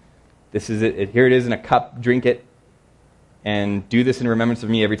covenant. This is it. Here it is in a cup. Drink it. And do this in remembrance of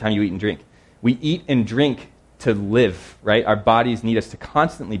me every time you eat and drink. We eat and drink to live, right? Our bodies need us to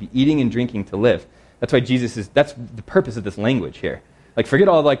constantly be eating and drinking to live. That's why that's the purpose of this language here. Like, forget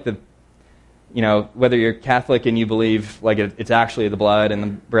all like the, whether you're Catholic and you believe like it's actually the blood and the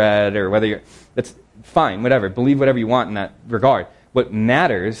bread, or whether that's fine, whatever. Believe whatever you want in that regard. What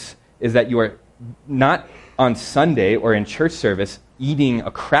matters is that you are not on Sunday or in church service eating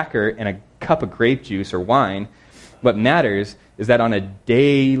a cracker and a cup of grape juice or wine. What matters is that on a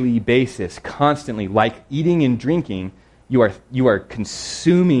daily basis, constantly, like eating and drinking, you are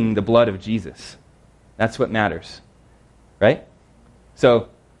consuming the blood of Jesus. That's what matters, right? So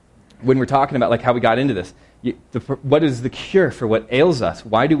when we're talking about like how we got into this, what is the cure for what ails us?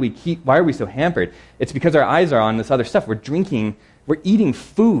 Why are we so hampered? It's because our eyes are on this other stuff. We're eating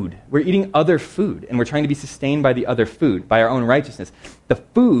food. We're eating other food, and we're trying to be sustained by the other food, by our own righteousness. The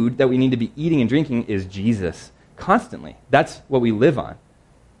food that we need to be eating and drinking is Jesus constantly. That's what we live on,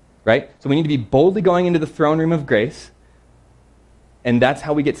 right? So we need to be boldly going into the throne room of grace, and that's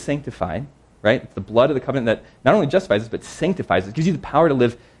how we get sanctified, right? It's the blood of the covenant that not only justifies us, but sanctifies us. It gives you the power to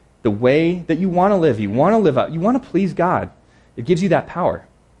live the way that you want to live. You want to live out. You want to please God. It gives you that power,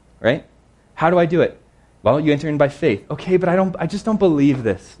 right? How do I do it? Well, you enter in by faith. Okay, but I just don't believe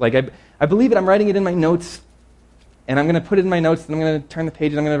this. Like, I believe it. I'm writing it in my notes, and I'm going to put it in my notes, and I'm going to turn the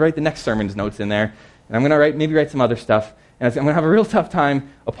page, and I'm going to write the next sermon's notes in there, and I'm going to maybe write some other stuff, and I'm going to have a real tough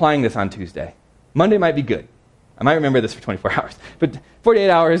time applying this on Tuesday. Monday might be good. I might remember this for 24 hours, but 48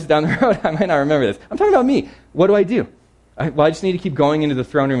 hours down the road, I might not remember this. I'm talking about me. What do I do? I just need to keep going into the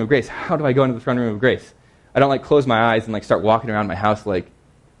throne room of grace. How do I go into the throne room of grace? I don't close my eyes and start walking around my house I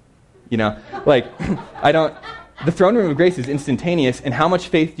don't. The throne room of grace is instantaneous. And how much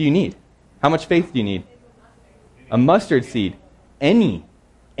faith do you need? How much faith do you need? A mustard seed. Any.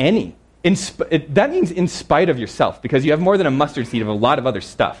 That means in spite of yourself, because you have more than a mustard seed of a lot of other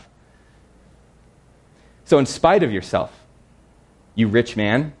stuff. So in spite of yourself, you rich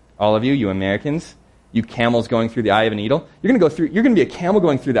man, all of you, you Americans, you camels going through the eye of a needle, you're going to be a camel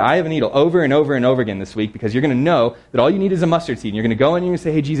going through the eye of a needle over and over and over again this week, because you're going to know that all you need is a mustard seed. And you're going to go in and you're going to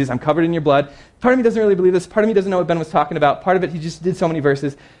say, hey, Jesus, I'm covered in your blood. Part of me doesn't really believe this. Part of me doesn't know what Ben was talking about. Part of it, he just did so many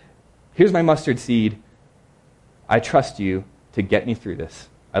verses. Here's my mustard seed. I trust you to get me through this.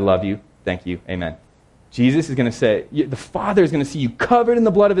 I love you. Thank you. Amen. Jesus is going to say, the Father is going to see you covered in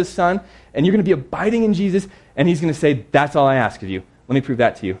the blood of his Son, and you're going to be abiding in Jesus, and he's going to say, that's all I ask of you. Let me prove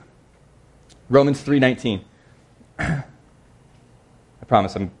that to you. Romans 3:19. I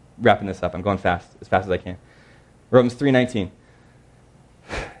promise I'm wrapping this up. I'm going fast as I can. Romans 3:19.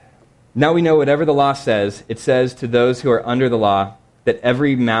 Now we know whatever the law says, it says to those who are under the law that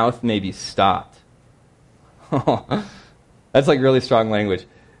every mouth may be stopped. That's really strong language.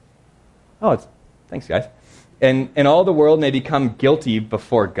 Thanks, guys. And all the world may become guilty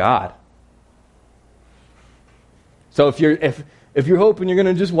before God. So if you're hoping you're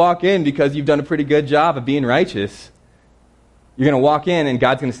going to just walk in because you've done a pretty good job of being righteous, you're going to walk in and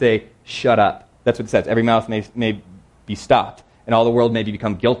God's going to say, shut up. That's what it says. Every mouth may be stopped, and all the world may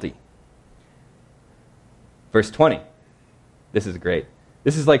become guilty. Verse 20. This is great.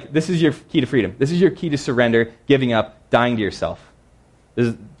 This is your key to freedom. This is your key to surrender, giving up, dying to yourself.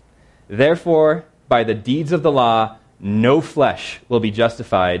 Therefore, by the deeds of the law, no flesh will be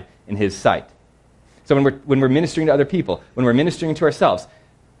justified in his sight. So when we're ministering to other people, when we're ministering to ourselves,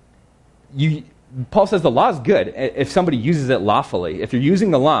 Paul says the law is good if somebody uses it lawfully. If you're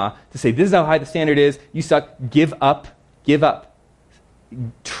using the law to say, this is how high the standard is, you suck, give up.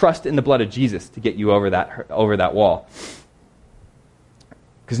 Trust in the blood of Jesus to get you over that wall.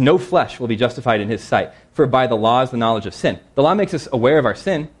 Because no flesh will be justified in his sight. For by the law is the knowledge of sin. The law makes us aware of our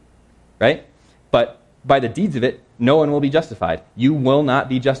sin, right? But by the deeds of it, no one will be justified. You will not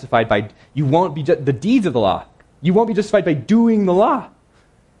be justified by, the deeds of the law. You won't be justified by doing the law.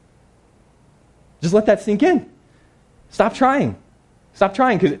 Just let that sink in. Stop trying. Stop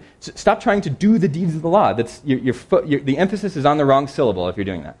trying to do the deeds of the law. The emphasis is on the wrong syllable if you're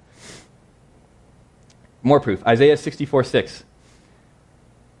doing that. More proof. Isaiah 64:6.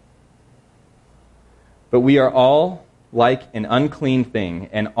 But we are all like an unclean thing,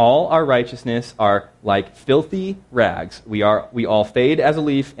 and all our righteousness are like filthy rags. We all fade as a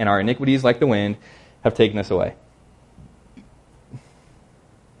leaf, and our iniquities, like the wind, have taken us away.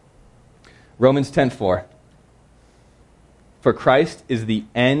 Romans 10:4. For Christ is the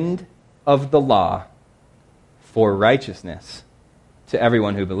end of the law for righteousness to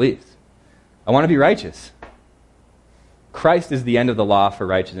everyone who believes. I want to be righteous. Christ is the end of the law for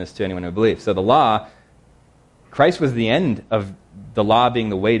righteousness to anyone who believes. So the law, Christ was the end of the law being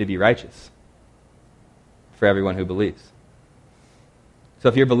the way to be righteous for everyone who believes. So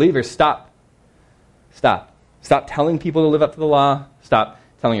if you're a believer, stop. Stop telling people to live up to the law. Stop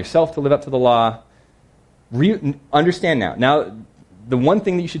telling yourself to live up to the law. Understand now. Now, the one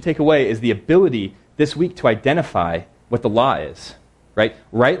thing that you should take away is the ability this week to identify what the law is, right?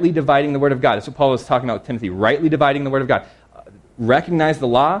 Rightly dividing the word of God. That's what Paul was talking about with Timothy. Rightly dividing the word of God. Recognize the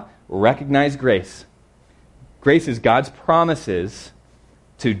law. Recognize grace. Grace is God's promises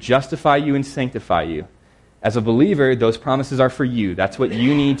to justify you and sanctify you. As a believer, those promises are for you. That's what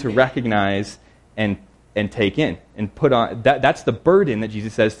you need to recognize and take in and put on. That's the burden that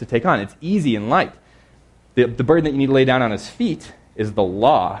Jesus says to take on. It's easy and light. The burden that you need to lay down on his feet is the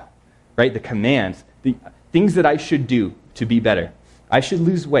law, right? The commands, the things that I should do to be better. I should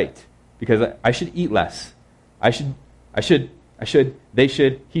lose weight because I should eat less. I should, they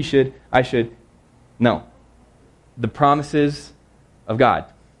should, he should, I should. No. The promises of God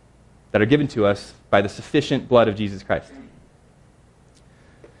that are given to us by the sufficient blood of Jesus Christ.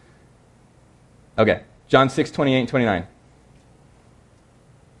 Okay, John 6:28 and 29.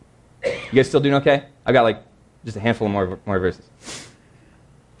 You guys still doing okay? I've got just a handful of more verses.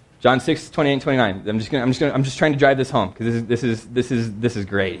 John 6:28 and 29. I'm just trying to drive this home because this is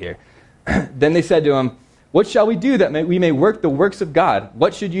great here. Then they said to him, "What shall we do that we may work the works of God?"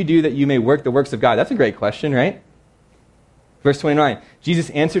 What should you do that you may work the works of God? That's a great question, right? Verse 29.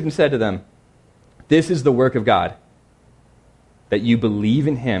 Jesus answered and said to them, "This is the work of God, that you believe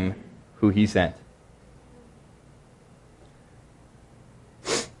in him who he sent."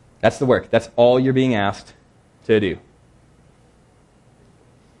 That's the work. That's all you're being asked to do.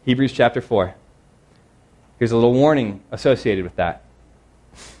 Hebrews chapter 4. Here's a little warning associated with that.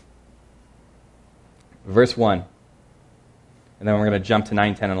 Verse 1. And then we're going to jump to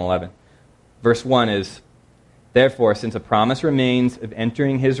 9, 10, and 11. Verse 1 is, therefore, since a promise remains of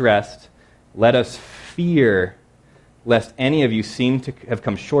entering his rest, let us fear lest any of you seem to have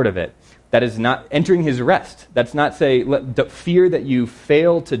come short of it. That is not entering his rest. That's not fear that you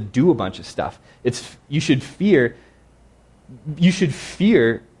fail to do a bunch of stuff. You should fear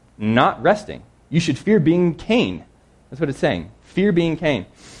not resting. You should fear being Cain. That's what it's saying. Fear being Cain.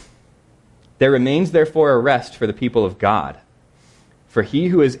 There remains therefore a rest for the people of God. For he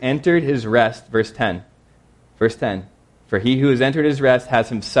who has entered his rest, verse 10, for he who has entered his rest has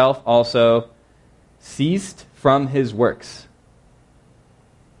himself also ceased from his works,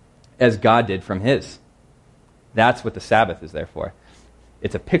 as God did from his. That's what the Sabbath is there for.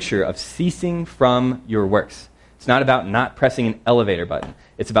 It's a picture of ceasing from your works. It's not about not pressing an elevator button.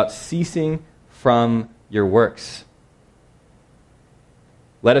 It's about ceasing from your works.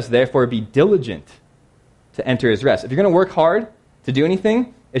 Let us therefore be diligent to enter his rest. If you're going to work hard to do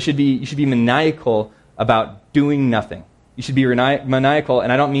anything, you should be maniacal about doing nothing. You should be maniacal,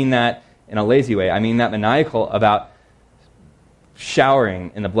 and I don't mean that in a lazy way. I mean that maniacal about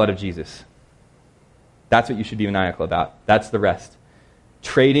showering in the blood of Jesus. That's what you should be maniacal about. That's the rest.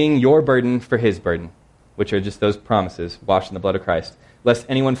 Trading your burden for his burden, which are just those promises washed in the blood of Christ, lest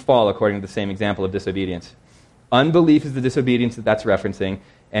anyone fall according to the same example of disobedience. Unbelief is the disobedience that's referencing,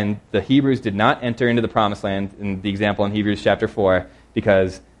 and the Hebrews did not enter into the promised land in the example in Hebrews chapter 4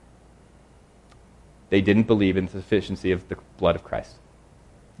 because they didn't believe in the sufficiency of the blood of Christ.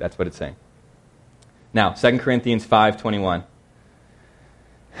 That's what it's saying. Now, 2 Corinthians 5:21.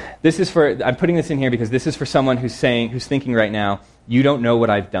 I'm putting this in here because this is for someone who's thinking right now, you don't know what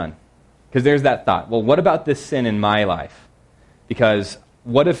I've done. Because there's that thought, well, what about this sin in my life? Because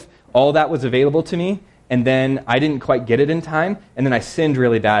what if all that was available to me, and then I didn't quite get it in time, and then I sinned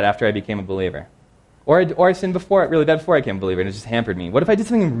really bad after I became a believer? Or I sinned really bad before I became a believer, and it just hampered me. What if I did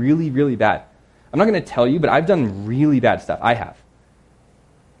something really, really bad? I'm not going to tell you, but I've done really bad stuff. I have.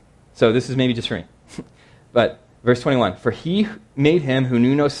 So this is maybe just for me. But verse 21, for he made him who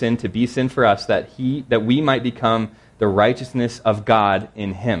knew no sin to be sin for us, that we might become the righteousness of God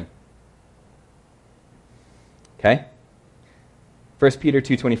in him. Okay? 1 Peter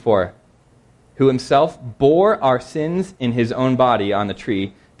 2:24, who himself bore our sins in his own body on the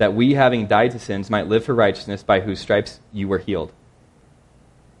tree, that we, having died to sins, might live for righteousness, by whose stripes you were healed.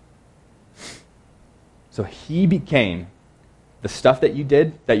 So he became the stuff that you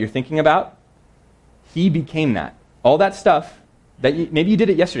did, that you're thinking about, he became that. All that stuff, maybe you did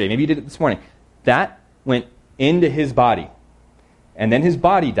it yesterday, maybe you did it this morning, that went into his body. And then his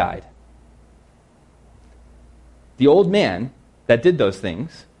body died. The old man that did those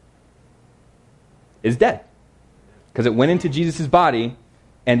things is dead. Because it went into Jesus' body,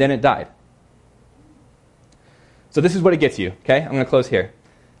 and then it died. So this is what it gets you, okay? I'm going to close here.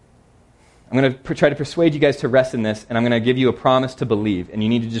 I'm going to try to persuade you guys to rest in this, and I'm going to give you a promise to believe, and you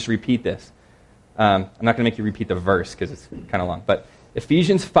need to just repeat this. I'm not going to make you repeat the verse because it's kind of long, but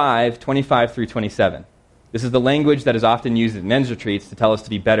Ephesians 5:25 through 27. This is the language that is often used at men's retreats to tell us to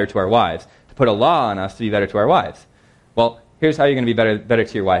be better to our wives, to put a law on us to be better to our wives. Well, here's how you're going to be better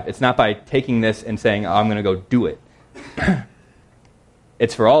to your wife. It's not by taking this and saying, oh, I'm going to go do it.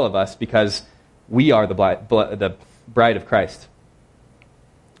 It's for all of us because we are the bride of Christ.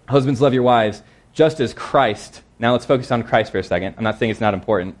 Husbands, love your wives just as Christ. Now let's focus on Christ for a second. I'm not saying it's not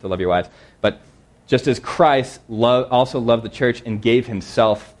important to love your wives, but just as Christ also loved the church and gave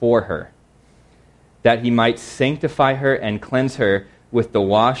himself for her, that he might sanctify her and cleanse her with the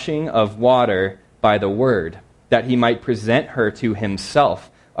washing of water by the word, that he might present her to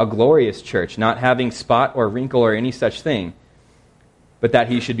himself, a glorious church, not having spot or wrinkle or any such thing, but that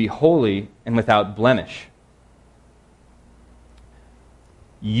he should be holy and without blemish.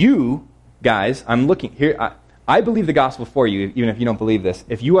 You guys, I'm looking here. I believe the gospel for you, even if you don't believe this.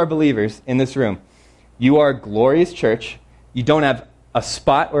 If you are believers in this room, you are a glorious church. You don't have a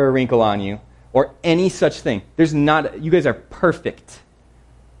spot or a wrinkle on you or any such thing. You guys are perfect.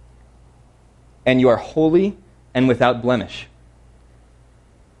 And you are holy and without blemish.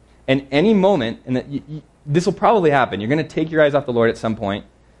 And any moment, and this will probably happen, you're going to take your eyes off the Lord at some point,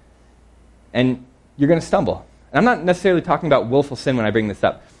 and you're going to stumble. And I'm not necessarily talking about willful sin when I bring this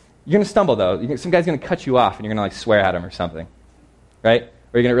up. You're going to stumble, though. Some guy's going to cut you off, and you're going to swear at him or something. Right?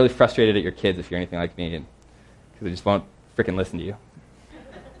 Or you're going to get really frustrated at your kids if you're anything like me, because they just won't freaking listen to you.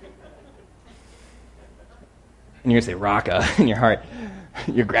 And you're going to say, Raka, in your heart.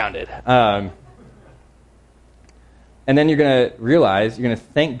 You're grounded. And then you're going to realize, you're going to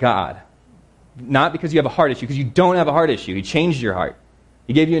thank God. Not because you have a heart issue, because you don't have a heart issue. He changed your heart.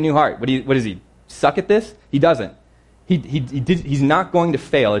 He gave you a new heart. What does he suck at this? He doesn't. He's not going to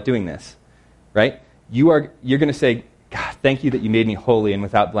fail at doing this, right? You're going to say, God, thank you that you made me holy and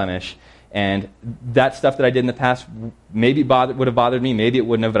without blemish. And that stuff that I did in the past maybe would have bothered me, maybe it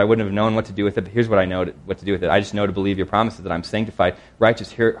wouldn't have, but I wouldn't have known what to do with it. But here's what I know what to do with it. I just know to believe your promises that I'm sanctified,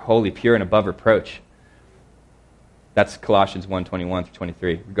 righteous, holy, pure, and above reproach. That's Colossians 1:21 through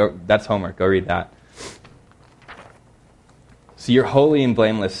 23. That's homework. Go read that. So you're holy and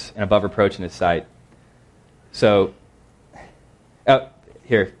blameless and above reproach in His sight. So,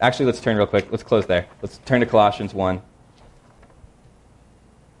 here, actually, let's turn real quick. Let's close there. Let's turn to Colossians 1.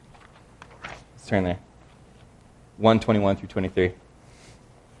 Let's turn there. 1:21 through 23.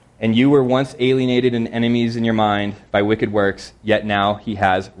 And you were once alienated and enemies in your mind by wicked works, yet now He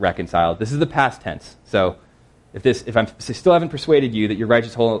has reconciled. This is the past tense. So, if I still haven't persuaded you that you're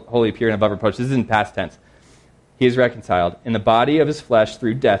righteous, holy, pure, and above reproach, this is in past tense. He is reconciled in the body of His flesh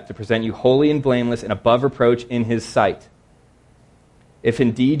through death to present you holy and blameless and above reproach in His sight. If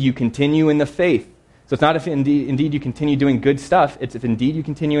indeed you continue in the faith. So it's not if indeed you continue doing good stuff, it's if indeed you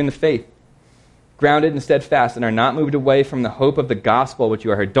continue in the faith. Grounded and steadfast and are not moved away from the hope of the gospel which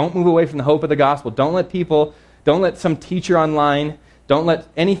you are heard. Don't move away from the hope of the gospel. Don't let some teacher online, don't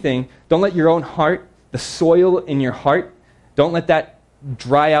let your own heart, the soil in your heart, don't let that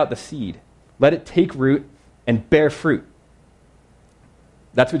dry out the seed. Let it take root and bear fruit.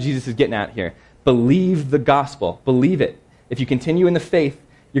 That's what Jesus is getting at here. Believe the gospel. Believe it. If you continue in the faith,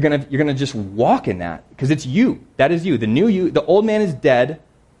 you're gonna just walk in that because it's you. That is you. The new you. The old man is dead.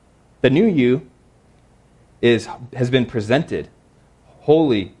 The new you has been presented,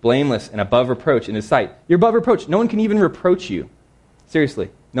 holy, blameless, and above reproach in His sight. You're above reproach. No one can even reproach you. Seriously,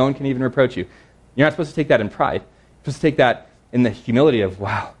 no one can even reproach you. You're not supposed to take that in pride. You're supposed to take that in the humility of,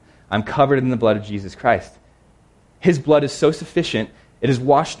 wow, I'm covered in the blood of Jesus Christ. His blood is so sufficient. It has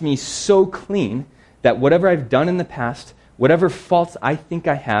washed me so clean that whatever I've done in the past, whatever faults I think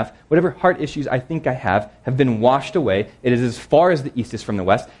I have, whatever heart issues I think I have been washed away. It is as far as the east is from the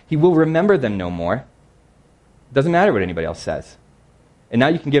west. He will remember them no more. It doesn't matter what anybody else says. And now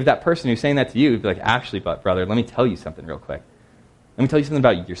you can give that person who's saying that to you, be like, actually, brother, let me tell you something real quick. Let me tell you something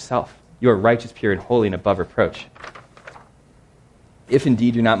about yourself. You are righteous, pure, and holy, and above reproach. If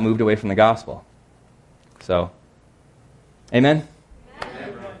indeed you're not moved away from the gospel. So, amen?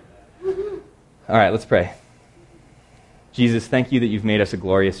 All right, let's pray. Jesus, thank you that you've made us a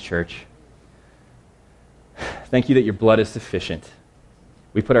glorious church. Thank you that your blood is sufficient.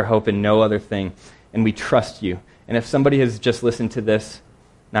 We put our hope in no other thing, and we trust you. And if somebody has just listened to this,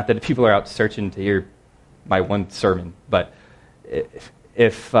 not that people are out searching to hear my one sermon, but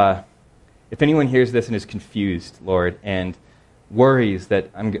if anyone hears this and is confused, Lord, and worries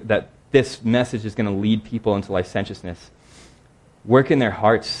that this message is going to lead people into licentiousness, work in their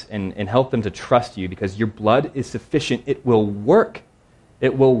hearts and help them to trust you because your blood is sufficient. It will work.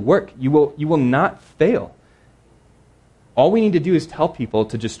 It will work. You will not fail. All we need to do is tell people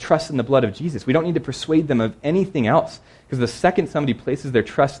to just trust in the blood of Jesus. We don't need to persuade them of anything else because the second somebody places their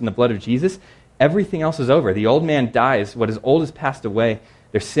trust in the blood of Jesus, everything else is over. The old man dies. What is old has passed away.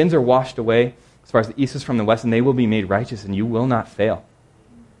 Their sins are washed away as far as the east is from the west, and they will be made righteous, and you will not fail.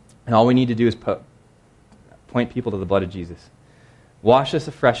 And all we need to do is point people to the blood of Jesus. Wash us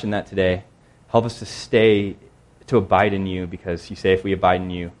afresh in that today. Help us to abide in you, because you say if we abide in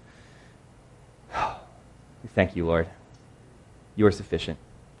you, we thank you, Lord. You are sufficient.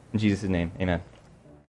 In Jesus' name, amen.